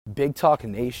Big Talk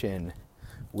Nation,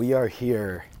 we are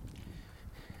here.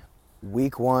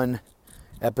 Week 1,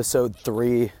 episode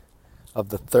 3 of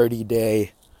the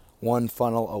 30-day One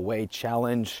Funnel Away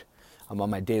challenge. I'm on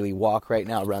my daily walk right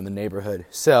now around the neighborhood.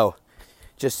 So,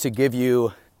 just to give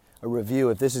you a review,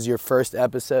 if this is your first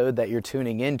episode that you're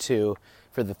tuning into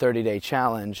for the 30-day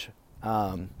challenge,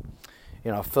 I'll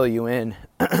fill you in.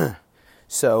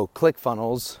 So,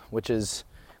 ClickFunnels is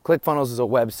a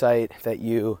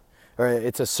website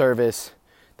it's a service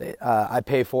that I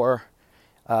pay for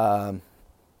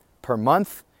per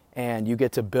month, and you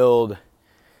get to build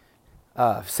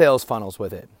sales funnels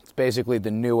with it. It's basically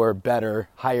the newer, better,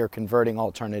 higher converting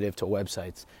alternative to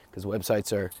websites, because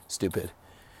websites are stupid.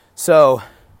 So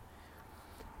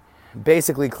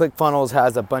basically, ClickFunnels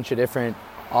has a bunch of different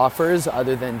offers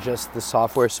other than just the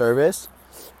software service.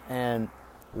 And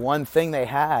one thing they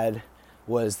had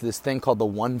was this thing called the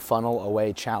One Funnel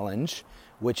Away challenge,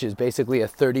 which is basically a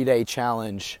 30-day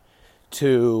challenge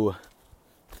to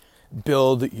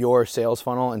build your sales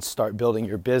funnel and start building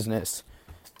your business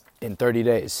in 30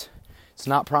 days. It's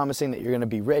not promising that you're going to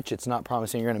be rich. It's not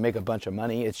promising you're going to make a bunch of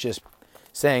money. It's just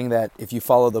saying that if you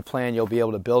follow the plan, you'll be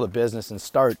able to build a business and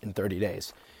start in 30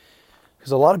 days.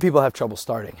 Because a lot of people have trouble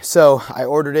starting. So I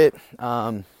ordered it.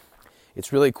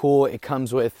 It's really cool. It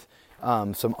comes with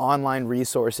some online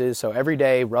resources. So every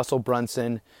day, Russell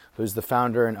Brunson, who's the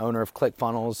founder and owner of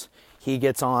ClickFunnels, he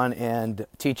gets on and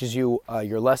teaches you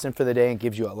your lesson for the day and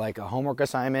gives you a homework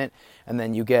assignment. And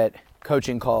then you get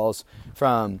coaching calls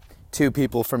from 2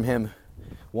 people from him.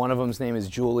 One of them's name is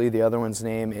Julie. The other one's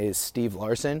name is Steve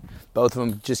Larson. Both of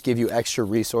them just give you extra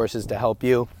resources to help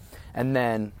you. And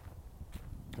then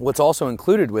what's also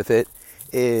included with it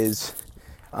is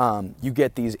you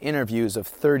get these interviews of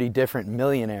 30 different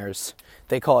millionaires.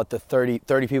 They call it the 30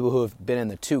 people who have been in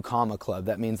the 2 comma club.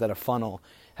 That means that a funnel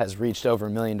has reached over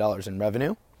 $1 million in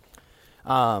revenue.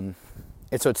 And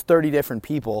so it's 30 different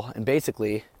people. And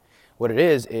basically what it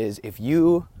is if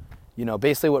you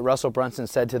basically what Russell Brunson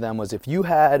said to them was, if you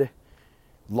had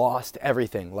lost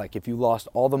everything, like if you lost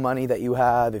all the money that you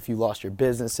have, if you lost your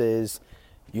businesses,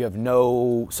 you have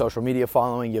no social media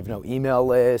following, you have no email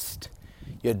list,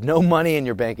 you had no money in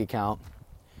your bank account,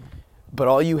 but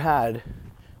all you had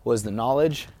was the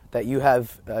knowledge that you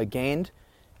have gained,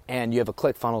 and you have a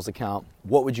ClickFunnels account,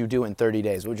 what would you do in 30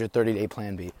 days? What would your 30-day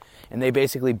plan be? And they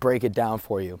basically break it down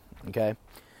for you, okay?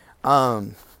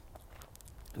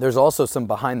 There's also some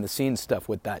behind-the-scenes stuff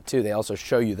with that, too. They also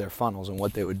show you their funnels and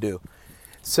what they would do.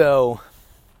 So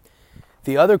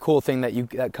the other cool thing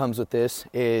that comes with this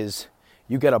is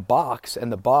you get a box,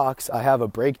 and the box, I have a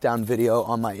breakdown video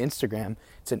on my Instagram.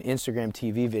 It's an Instagram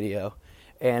TV video,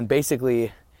 and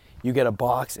basically you get a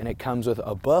box, and it comes with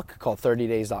a book called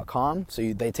 30days.com.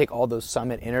 So they take all those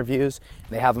summit interviews, and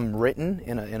they have them written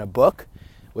in a book,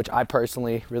 which I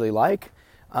personally really like.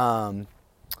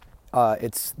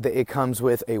 It comes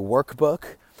with a workbook,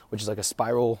 which is like a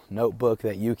spiral notebook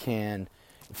that you can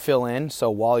fill in. So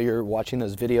while you're watching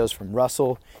those videos from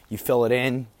Russell, you fill it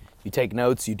in, you take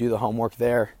notes, you do the homework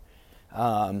there.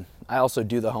 I also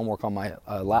do the homework on my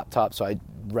laptop, so I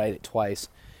write it twice.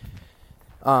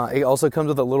 It also comes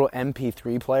with a little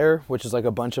MP3 player, which is like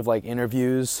a bunch of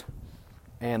interviews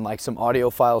and some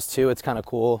audio files too. It's kind of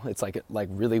cool. It's like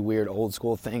really weird old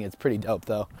school thing. It's pretty dope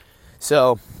though.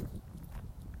 So,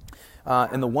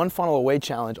 and the One Funnel Away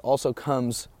challenge also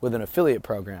comes with an affiliate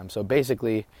program. So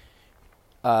basically,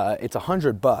 it's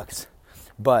 $100,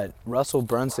 but Russell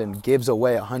Brunson gives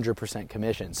away 100%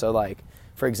 commission. So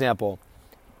for example,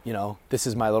 this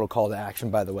is my little call to action,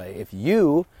 by the way. If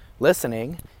you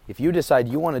listening, if you decide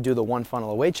you want to do the One Funnel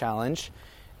Away challenge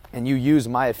and you use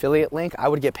my affiliate link, I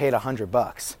would get paid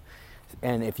 $100.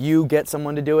 And if you get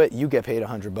someone to do it, you get paid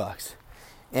 $100.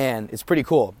 And it's pretty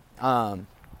cool.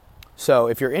 So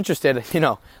if you're interested,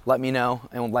 let me know.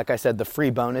 And like I said, the free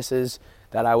bonuses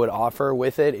that I would offer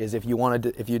with it is if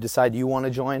you decide you want to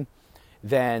join,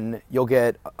 then you'll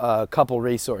get a couple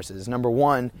resources. Number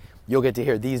 1, you'll get to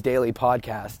hear these daily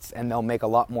podcasts, and they'll make a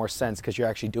lot more sense because you're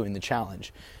actually doing the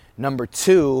challenge. Number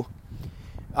 2,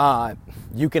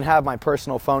 you can have my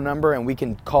personal phone number, and we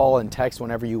can call and text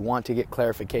whenever you want to get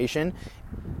clarification.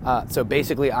 So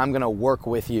basically, I'm going to work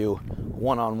with you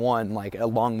one-on-one,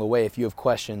 along the way if you have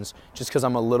questions, just because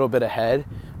I'm a little bit ahead.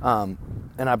 And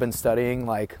I've been studying,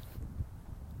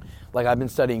 I've been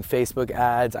studying Facebook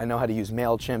ads. I know how to use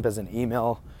MailChimp as an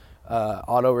email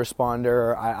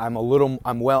autoresponder. I'm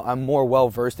more well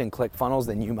versed in ClickFunnels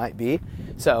than you might be.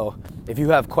 So if you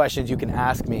have questions, you can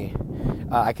ask me.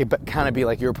 I could kind of be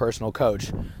like your personal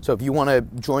coach. So if you want to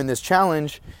join this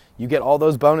challenge, you get all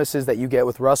those bonuses that you get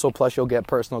with Russell, plus you'll get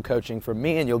personal coaching from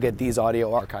me, and you'll get these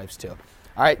audio archives too.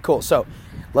 All right, cool. So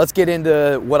let's get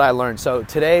into what I learned. So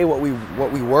today what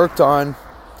we worked on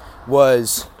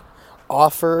was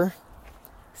offer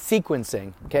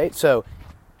sequencing. Okay, so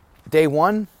day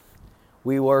one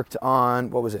we worked on,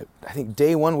 what was it? I think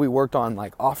day one we worked on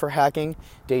like offer hacking.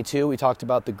 Day two we talked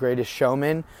about the greatest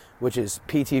showman, which is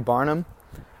P.T. Barnum,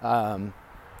 and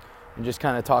just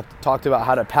kind of talked about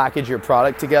how to package your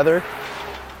product together.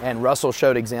 And Russell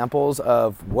showed examples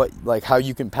of how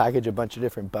you can package a bunch of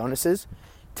different bonuses.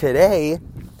 Today,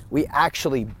 we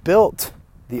actually built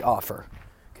the offer,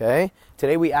 okay?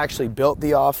 Today, we actually built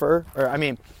the offer,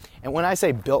 and when I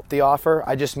say built the offer,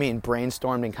 I just mean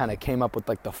brainstormed and kind of came up with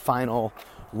like the final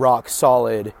rock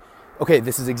solid, okay,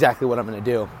 this is exactly what I'm gonna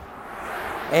do.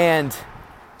 And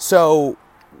so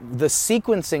the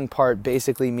sequencing part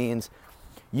basically means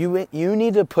you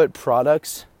need to put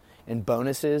products and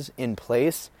bonuses in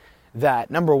place that,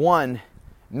 number one,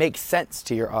 make sense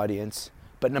to your audience,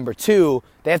 but number two,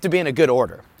 they have to be in a good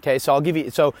order. Okay, so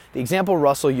the example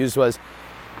Russell used was,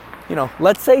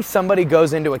 let's say somebody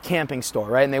goes into a camping store,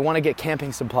 right, and they want to get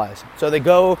camping supplies. So they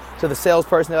go to the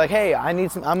salesperson, they're like, hey, I'm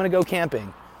gonna go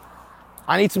camping.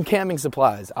 I need some camping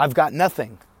supplies. I've got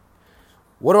nothing.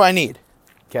 What do I need?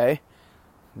 Okay.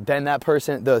 Then that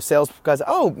person, the sales guy's,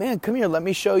 oh man, come here, let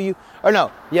me show you. Or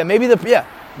no, maybe the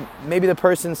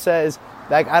person says,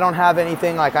 like, I don't have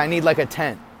anything, like I need like a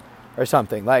tent or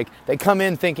something. Like they come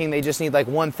in thinking they just need like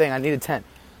one thing, I need a tent.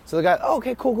 So the guy, oh,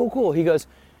 okay, cool. He goes,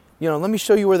 let me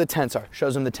show you where the tents are.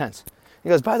 Shows him the tents. He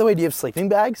goes, by the way, do you have sleeping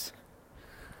bags?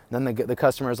 And then the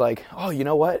customer's like, oh, you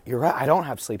know what? You're right, I don't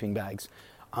have sleeping bags.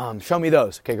 Show me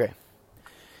those. Okay, great.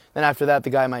 Then after that, the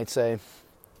guy might say,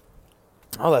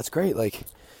 oh, that's great. Like,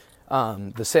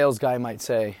 the sales guy might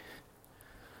say,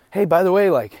 hey, by the way,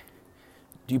 like,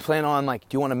 do you plan on, like,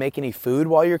 do you want to make any food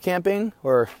while you're camping?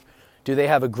 Or do they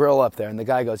have a grill up there? And the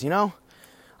guy goes, I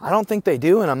don't think they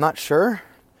do, and I'm not sure.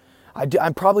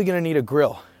 I'm probably going to need a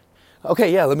grill.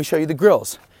 Okay, yeah, let me show you the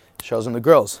grills. Shows him the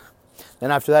grills. Then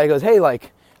after that, he goes, hey,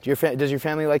 like, does your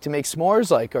family like to make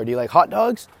s'mores? Like, or do you like hot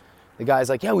dogs? The guy's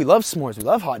like, yeah, we love s'mores. We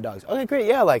love hot dogs. Okay, great.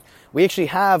 Yeah, like, we actually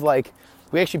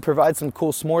provide some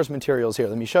cool s'mores materials here.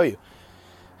 Let me show you.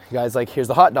 The guy's like, here's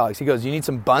the hot dogs. He goes, you need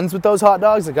some buns with those hot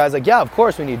dogs? The guy's like, yeah, of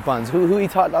course we need buns. Who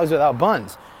eats hot dogs without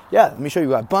buns? Yeah, let me show you.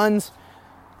 We got buns,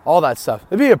 all that stuff.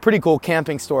 It'd be a pretty cool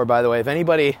camping store, by the way. If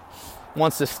anybody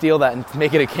wants to steal that and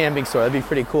make it a camping store, that'd be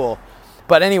pretty cool.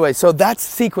 But anyway, so that's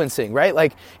sequencing, right?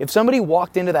 Like, if somebody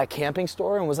walked into that camping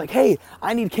store and was like, hey,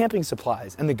 I need camping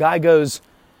supplies. And the guy's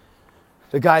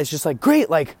just like, great,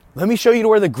 like, let me show you to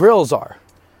where the grills are.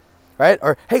 Right?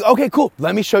 Or, hey, okay, cool,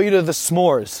 let me show you to the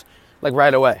s'mores, like,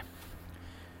 right away.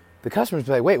 The customers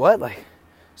be like, wait, what? Like,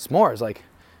 s'mores? Like,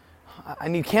 I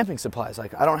need camping supplies.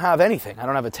 Like, I don't have anything. I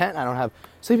don't have a tent. I don't have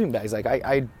sleeping bags. Like,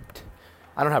 I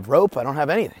don't have rope. I don't have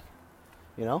anything,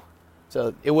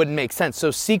 So it wouldn't make sense. So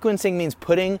sequencing means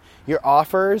putting your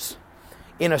offers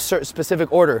in a certain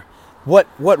specific order. What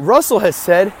Russell has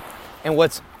said, and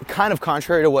what's kind of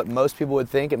contrary to what most people would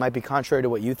think, it might be contrary to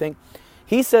what you think,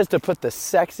 he says to put the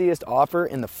sexiest offer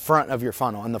in the front of your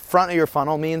funnel. And the front of your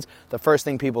funnel means the first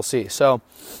thing people see. So,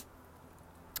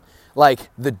 like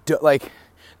the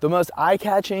most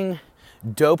eye-catching,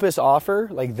 dopest offer,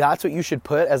 like that's what you should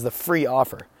put as the free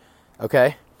offer,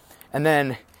 okay? And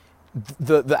then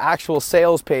the actual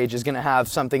sales page is going to have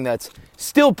something that's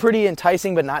still pretty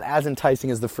enticing, but not as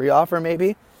enticing as the free offer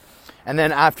maybe. And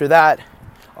then after that,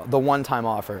 the one-time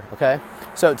offer, okay?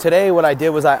 So today what I did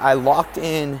was I locked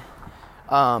in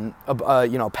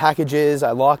packages.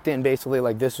 I locked in basically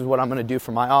like this is what I'm going to do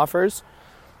for my offers,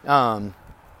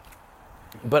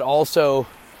 but also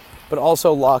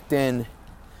locked in.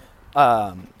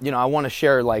 I want to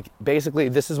share like basically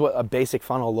this is what a basic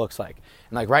funnel looks like.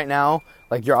 And like right now,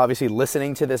 like you're obviously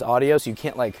listening to this audio, so you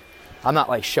can't I'm not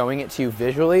like showing it to you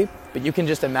visually, but you can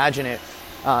just imagine it,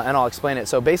 and I'll explain it.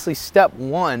 So basically, step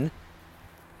one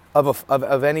of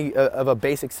a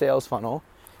basic sales funnel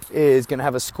is going to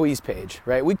have a squeeze page,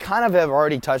 right? We kind of have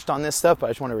already touched on this stuff, but I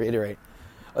just want to reiterate.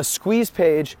 A squeeze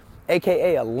page,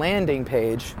 aka a landing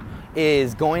page,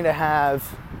 is going to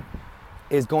have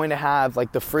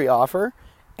like the free offer,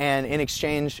 and in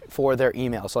exchange for their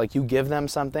email. So like you give them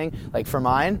something, like for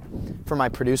my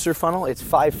producer funnel, it's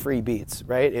 5 free beats,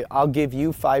 right? I'll give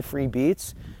you 5 free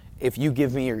beats if you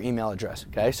give me your email address,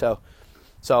 okay? So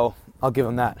I'll give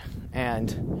them that.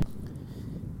 And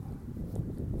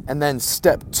then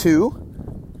step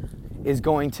 2 is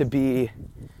going to be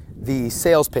the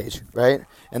sales page, right?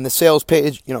 And the sales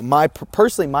page, my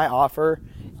offer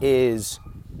is,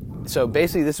 so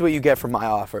basically this is what you get from my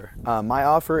offer. My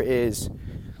offer is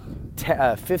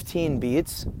 15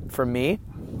 beats from me,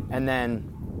 and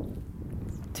then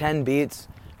 10 beats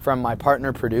from my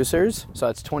partner producers, so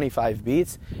that's 25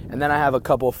 beats, and then I have a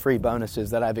couple free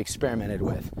bonuses that I've experimented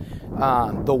with.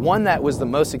 The one that was the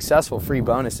most successful free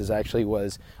bonuses actually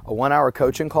was a 1-hour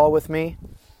coaching call with me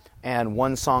and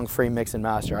 1 song free mix and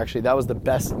master. Actually, that was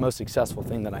the most successful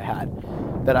thing that I had.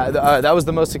 That was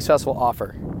the most successful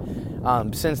offer.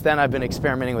 Since then, I've been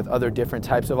experimenting with other different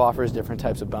types of offers, different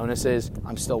types of bonuses.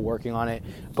 I'm still working on it,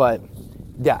 but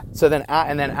yeah. So then,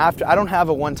 after, I don't have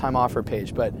a one-time offer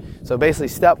page, but so basically,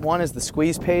 step 1 is the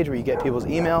squeeze page where you get people's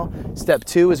email. Step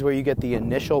 2 is where you get the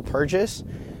initial purchase,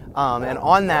 and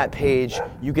on that page,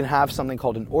 you can have something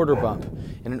called an order bump.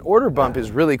 And an order bump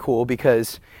is really cool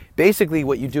because basically,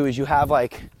 what you do is you have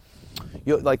like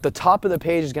the top of the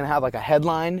page is going to have like a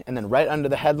headline, and then right under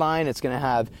the headline, it's going to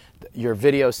have your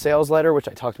video sales letter, which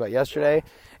I talked about yesterday,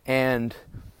 and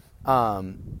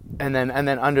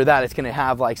then under that, it's going to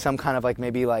have like some kind of like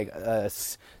maybe like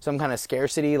some kind of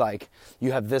scarcity, like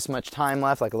you have this much time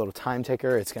left, like a little time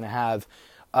ticker. It's going to have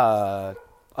a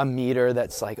meter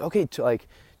that's like, okay, to like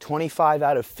 25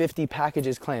 out of 50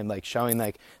 packages claimed, like showing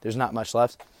like there's not much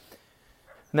left.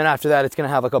 And then after that, it's going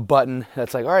to have like a button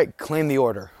that's like, all right, claim the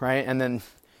order, right? And then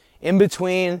in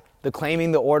between the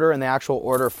claiming the order and the actual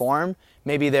order form,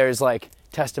 maybe there's like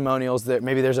testimonials, that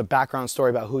maybe there's a background story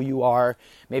about who you are.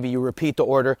 Maybe you repeat the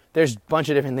order. There's a bunch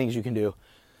of different things you can do,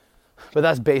 but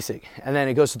that's basic. And then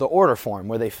it goes to the order form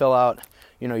where they fill out,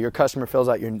 your customer fills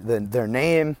out their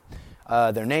name,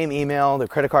 email, their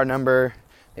credit card number,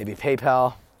 maybe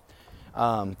PayPal,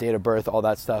 date of birth, all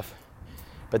that stuff.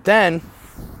 But then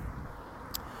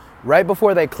right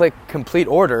before they click complete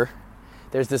order,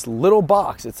 there's this little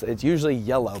box. It's usually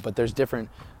yellow, but there's different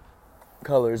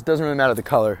colors. Doesn't really matter the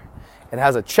color. It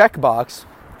has a check box.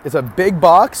 It's a big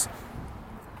box,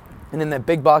 and then that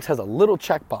big box has a little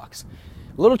check box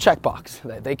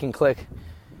that they can click.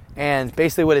 And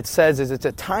basically what it says is it's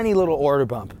a tiny little order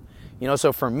bump.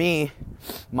 So for me,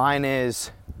 mine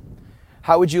is,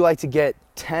 how would you like to get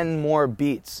 10 more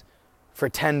beats for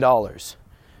 $10?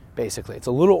 Basically, it's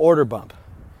a little order bump.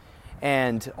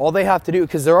 And all they have to do,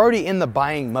 because they're already in the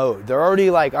buying mode, they're already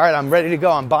like, all right, I'm ready to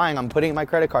go, I'm buying, I'm putting in my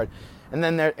credit card. And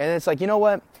it's like, you know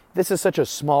what? This is such a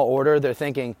small order. They're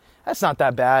thinking, that's not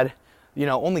that bad.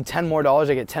 Only $10 more, I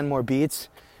get 10 more beats.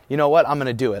 You know what? I'm going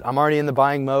to do it. I'm already in the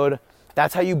buying mode.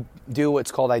 That's how you do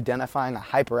what's called identifying a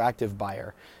hyperactive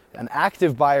buyer. An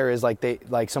active buyer is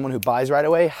like someone who buys right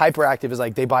away. Hyperactive is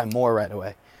like they buy more right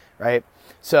away, right?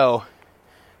 So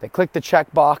they click the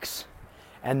check box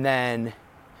and then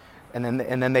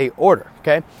they order,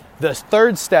 okay? The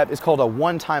third step is called a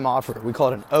one-time offer. We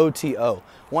call it an OTO,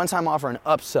 one-time offer, an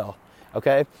upsell,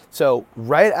 okay? So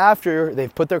right after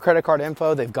they've put their credit card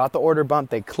info, they've got the order bump,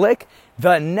 they click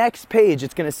the next page,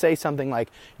 it's gonna say something like,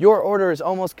 your order is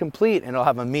almost complete, and it'll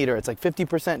have a meter. It's like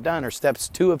 50% done, or steps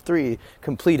 2 of 3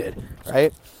 completed,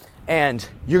 right? And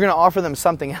you're gonna offer them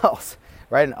something else,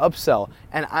 right? An upsell.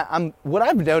 And what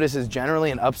I've noticed is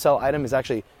generally an upsell item is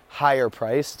actually higher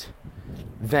priced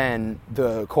than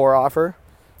the core offer,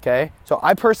 okay? So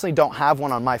I personally don't have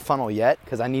one on my funnel yet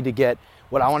because I need to get,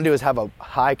 what I want to do is have a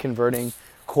high converting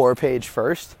core page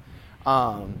first.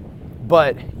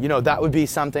 But, that would be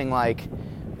something like,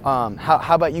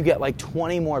 how about you get like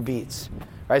 20 more beats,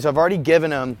 right? So I've already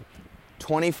given them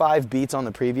 25 beats on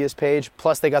the previous page,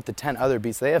 plus they got the 10 other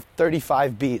beats. They have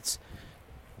 35 beats.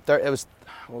 What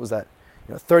was that?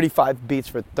 35 beats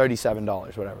for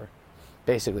 $37, whatever.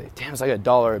 Basically. Damn, it's like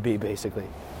 $1 a beat, basically.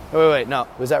 Wait, no.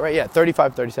 Was that right? Yeah,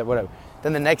 35, 37, whatever.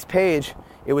 Then the next page,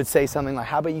 it would say something like,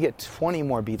 how about you get 20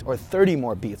 more beats or 30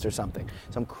 more beats or something?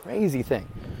 Some crazy thing.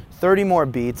 30 more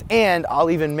beats, and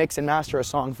I'll even mix and master a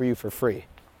song for you for free.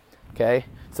 Okay?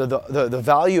 So the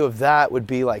value of that would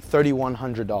be like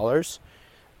 $3,100.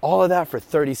 All of that for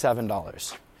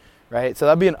 $37, right? So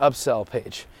that'd be an upsell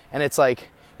page. And it's like,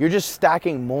 you're just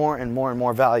stacking more and more and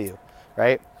more value,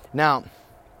 right? Now,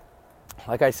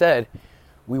 like I said,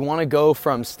 we want to go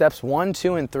from steps 1,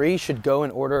 2, and 3 should go in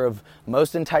order of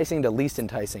most enticing to least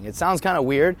enticing. It sounds kind of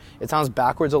weird. It sounds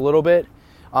backwards a little bit.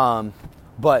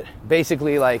 But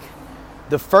basically, like,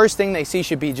 the first thing they see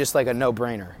should be just like a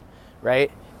no-brainer,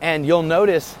 right? And you'll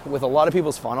notice with a lot of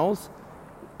people's funnels,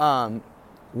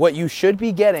 what you should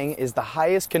be getting is the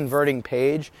highest converting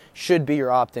page should be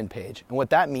your opt-in page. And what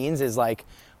that means is, like,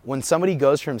 when somebody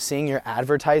goes from seeing your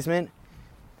advertisement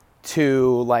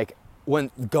to like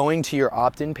when going to your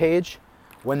opt-in page,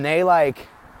 when they like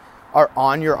are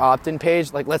on your opt-in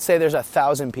page, like let's say there's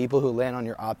 1,000 people who land on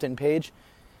your opt-in page,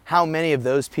 how many of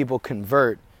those people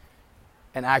convert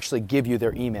and actually give you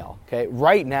their email? Okay,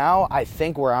 right now I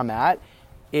think where I'm at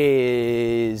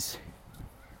is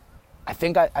I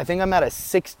think I'm at a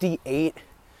 68%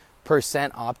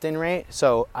 percent opt-in rate.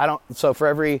 So for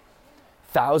every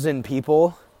 1,000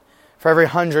 people, for every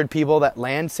 100 people that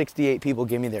land, 68 people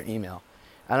give me their email.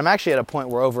 And I'm actually at a point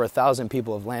where over 1,000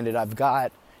 people have landed. I've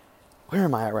got, where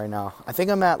am I at right now? I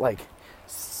think I'm at like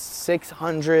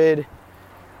 600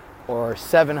 or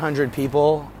 700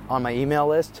 people on my email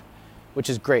list, which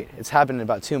is great. It's happened in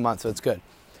about 2 months, so it's good.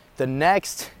 The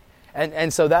next,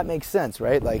 and so that makes sense,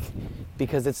 right? Like,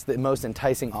 because it's the most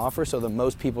enticing offer, so the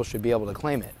most people should be able to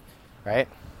claim it, right?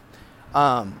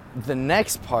 The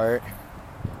next part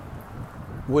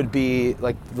would be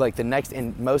like the next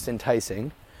and most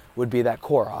enticing would be that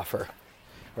core offer,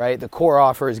 right? The core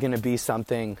offer is going to be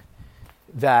something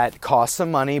that costs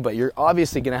some money, but you're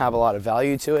obviously going to have a lot of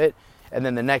value to it. And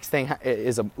then the next thing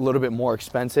is a little bit more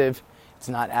expensive. It's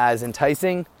not as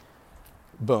enticing.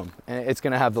 Boom. And it's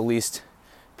going to have the least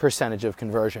percentage of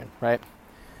conversion, right?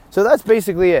 So that's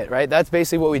basically it, right? That's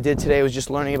basically what we did today, was just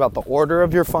learning about the order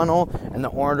of your funnel and the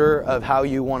order of how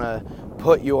you want to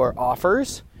put your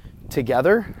offers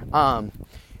together.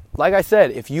 Like I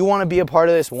said, if you want to be a part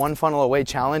of this One Funnel Away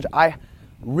challenge, I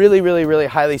really, really, really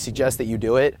highly suggest that you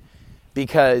do it,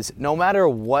 because no matter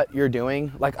what you're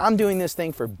doing, like I'm doing this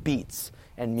thing for beats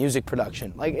and music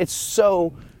production. Like, it's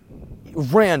so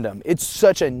random. It's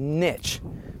such a niche,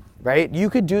 right? You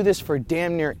could do this for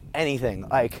damn near anything.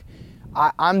 Like,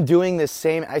 I'm doing this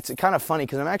same, it's kind of funny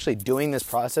because I'm actually doing this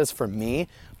process for me,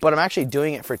 but I'm actually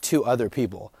doing it for two other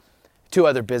people, two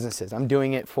other businesses. I'm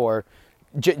doing it for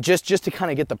just to kind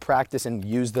of get the practice and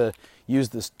use the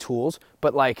tools.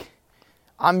 But like,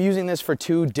 I'm using this for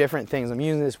two different things. I'm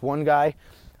using this one guy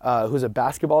who's a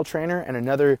basketball trainer, and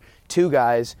another two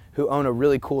guys who own a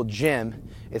really cool gym.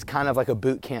 It's kind of like a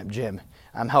boot camp gym.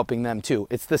 I'm helping them too.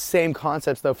 It's the same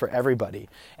concepts though for everybody.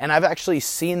 And I've actually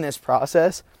seen this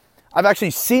process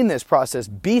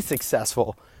be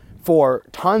successful for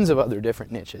tons of other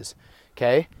different niches.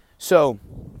 Okay? So,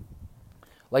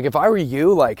 like, if I were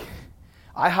you, like,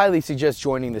 I highly suggest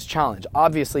joining this challenge.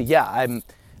 Obviously, yeah, I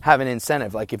have an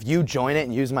incentive. Like, if you join it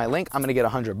and use my link, I'm going to get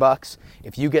 $100.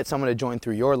 If you get someone to join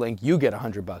through your link, you get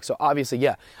 $100. So obviously,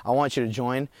 yeah, I want you to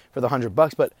join for the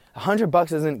 $100, but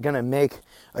 $100 isn't going to make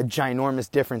a ginormous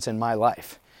difference in my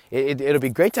life. It'll be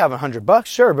great to have $100,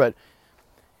 sure, but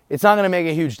it's not going to make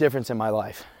a huge difference in my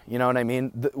life. You know what I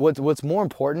mean? What's more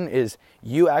important is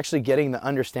you actually getting the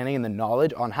understanding and the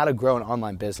knowledge on how to grow an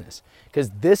online business.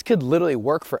 Because this could literally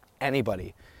work for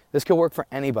anybody. This could work for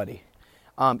anybody.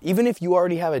 Even if you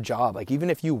already have a job, like even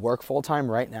if you work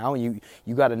full-time right now and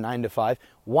you got a 9-to-5,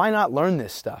 why not learn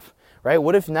this stuff, right?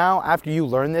 What if now, after you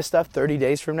learn this stuff 30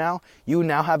 days from now, you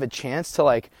now have a chance to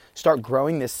like start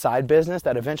growing this side business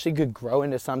that eventually could grow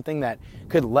into something that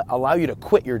could allow you to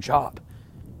quit your job?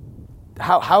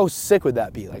 How sick would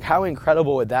that be? Like, how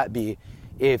incredible would that be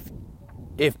if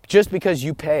just because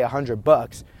you pay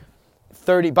 $100,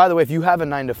 30, by the way, if you have a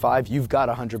 9-to-5, you've got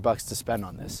 $100 to spend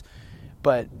on this.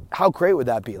 But how great would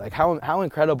that be? Like, how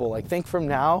incredible. Like, think from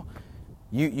now,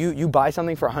 you buy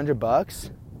something for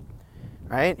 $100,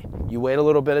 right? You wait a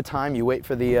little bit of time, you wait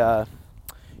for the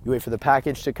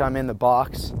package to come in, the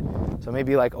box. So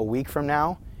maybe like a week from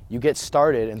now, you get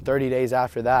started, and 30 days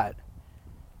after that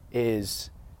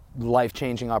is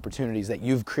life-changing opportunities that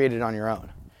you've created on your own,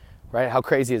 right? How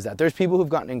crazy is that? There's people who've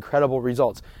gotten incredible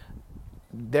results.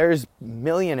 There's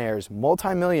millionaires,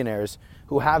 multimillionaires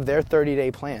who have their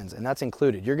 30-day plans, and that's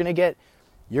included. You're gonna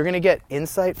get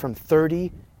insight from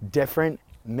 30 different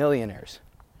millionaires,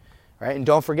 right? And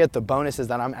don't forget, the bonuses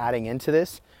that I'm adding into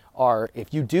this are,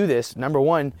 if you do this, number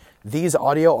one, these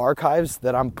audio archives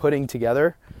that I'm putting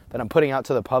together, that I'm putting out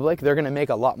to the public, they're gonna make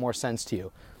a lot more sense to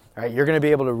you. Right, you're going to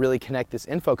be able to really connect this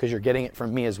info because you're getting it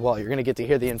from me as well. You're going to get to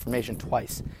hear the information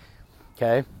twice,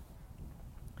 okay?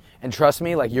 And trust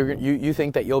me, like you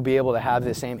think that you'll be able to have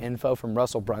the same info from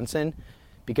Russell Brunson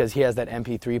because he has that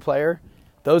MP3 player.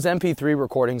 Those MP3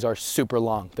 recordings are super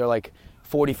long. They're like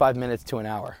 45 minutes to an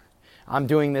hour. I'm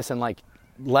doing this in like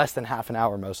less than half an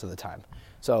hour most of the time.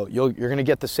 So you're going to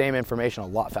get the same information a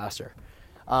lot faster.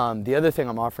 The other thing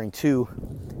I'm offering too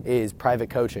is private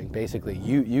coaching. Basically,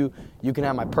 you can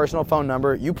have my personal phone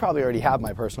number. You probably already have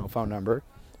my personal phone number,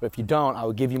 but if you don't, I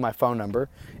will give you my phone number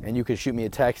and you can shoot me a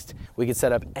text. We can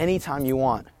set up any time you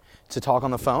want to talk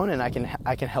on the phone, and I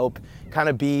can help kind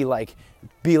of be like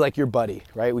your buddy,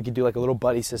 right? We could do like a little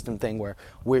buddy system thing where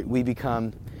we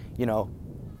become, you know,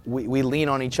 we lean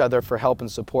on each other for help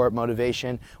and support,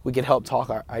 motivation. We can help talk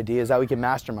our ideas out. We can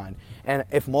mastermind. And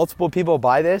if multiple people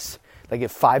buy this, like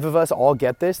if 5 of us all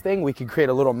get this thing, we could create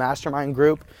a little mastermind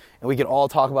group and we could all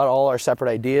talk about all our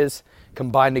separate ideas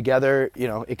combined together. You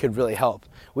know, it could really help.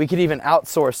 We could even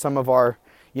outsource some of our,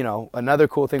 another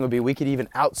cool thing would be we could even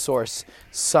outsource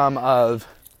some of,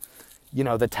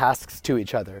 the tasks to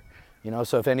each other.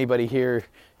 So if anybody here,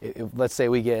 let's say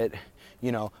we get,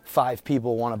 5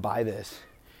 people want to buy this,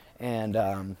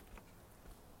 and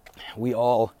we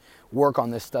all work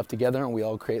on this stuff together, and we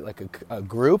all create like a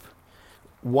group.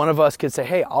 One of us could say,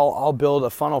 hey, I'll build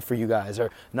a funnel for you guys. Or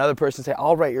another person say,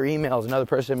 I'll write your emails. Another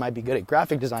person might be good at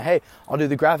graphic design. Hey, I'll do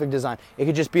the graphic design. It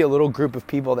could just be a little group of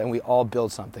people that we all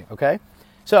build something, okay?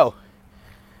 So,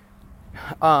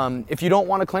 if you don't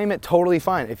want to claim it, totally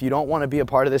fine. If you don't want to be a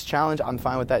part of this challenge, I'm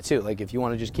fine with that too. Like if you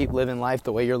want to just keep living life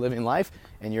the way you're living life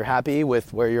and you're happy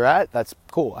with where you're at, that's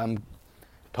cool. I'm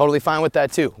totally fine with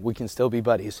that too. We can still be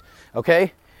buddies,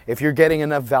 okay? If you're getting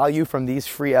enough value from these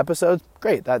free episodes,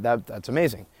 great. That's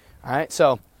amazing. All right.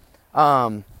 So,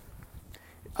 I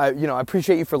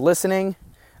appreciate you for listening.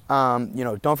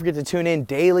 Don't forget to tune in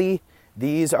daily.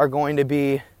 These are going to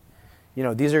be,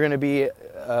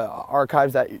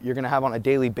 archives that you're going to have on a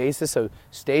daily basis. So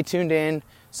stay tuned in,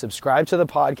 subscribe to the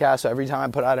podcast. So every time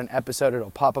I put out an episode, it'll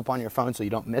pop up on your phone so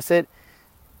you don't miss it.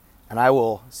 And I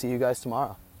will see you guys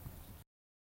tomorrow.